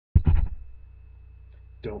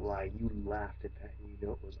Don't lie, you laughed at that and you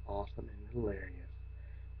know it was awesome and hilarious.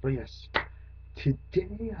 But yes,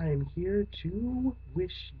 today I am here to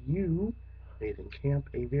wish you, Nathan Camp,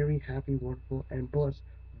 a very happy, wonderful, and blessed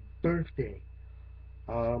birthday.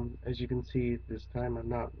 As you can see, this time I'm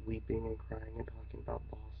not weeping and crying and talking about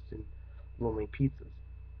lost and lonely pizzas.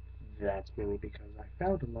 That's mainly because I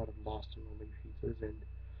found a lot of lost and lonely pizzas and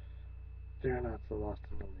they're not so lost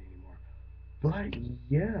and lonely anymore. But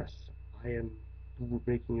yes, I am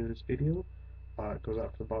making you this video. It goes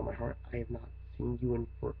out to the bottom of my heart. I have not seen you in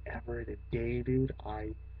forever and a day, dude. I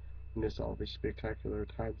miss all the spectacular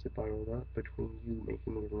times at Biola between you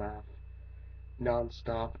making me laugh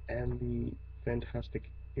nonstop and the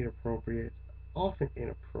fantastic, inappropriate, often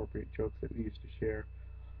inappropriate jokes that we used to share,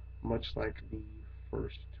 much like the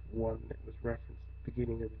first one that was referenced at the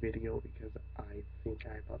beginning of the video because I think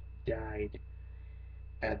I about died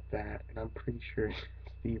at that, and I'm pretty sure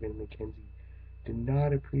Stephen McKenzie did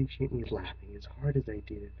not appreciate me laughing as hard as I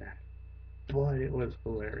did at that, but it was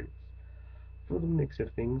hilarious. For the mix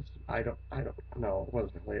of things, I don't know, it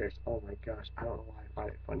wasn't hilarious. Oh my gosh, I don't know why I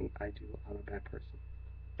find it funny. I do. I'm a bad person.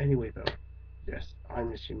 Anyway, though, yes, I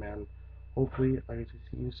miss you, man. Hopefully, I get to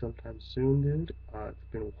see you sometime soon, dude. It's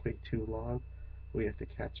been way too long. We have to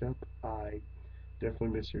catch up. I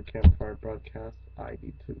definitely miss your campfire broadcast. I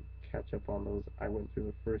need to catch up on those. I went through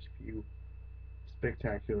the first few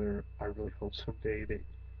spectacular. I really hope someday that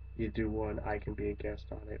you do one. I can be a guest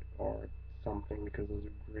on it or something because those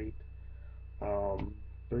are great. Um,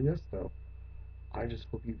 but yes, though, I just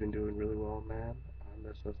hope you've been doing really well, man. I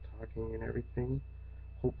miss us talking and everything.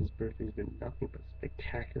 Hope this birthday's been nothing but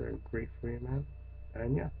spectacular and great for you, man.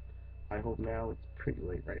 And yeah, I hope now it's pretty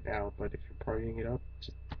late right now, but if you're partying it up,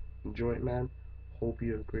 just enjoy it, man. Hope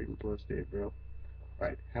you have a great and blessed day, bro.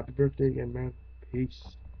 Alright, happy birthday again, man. Peace.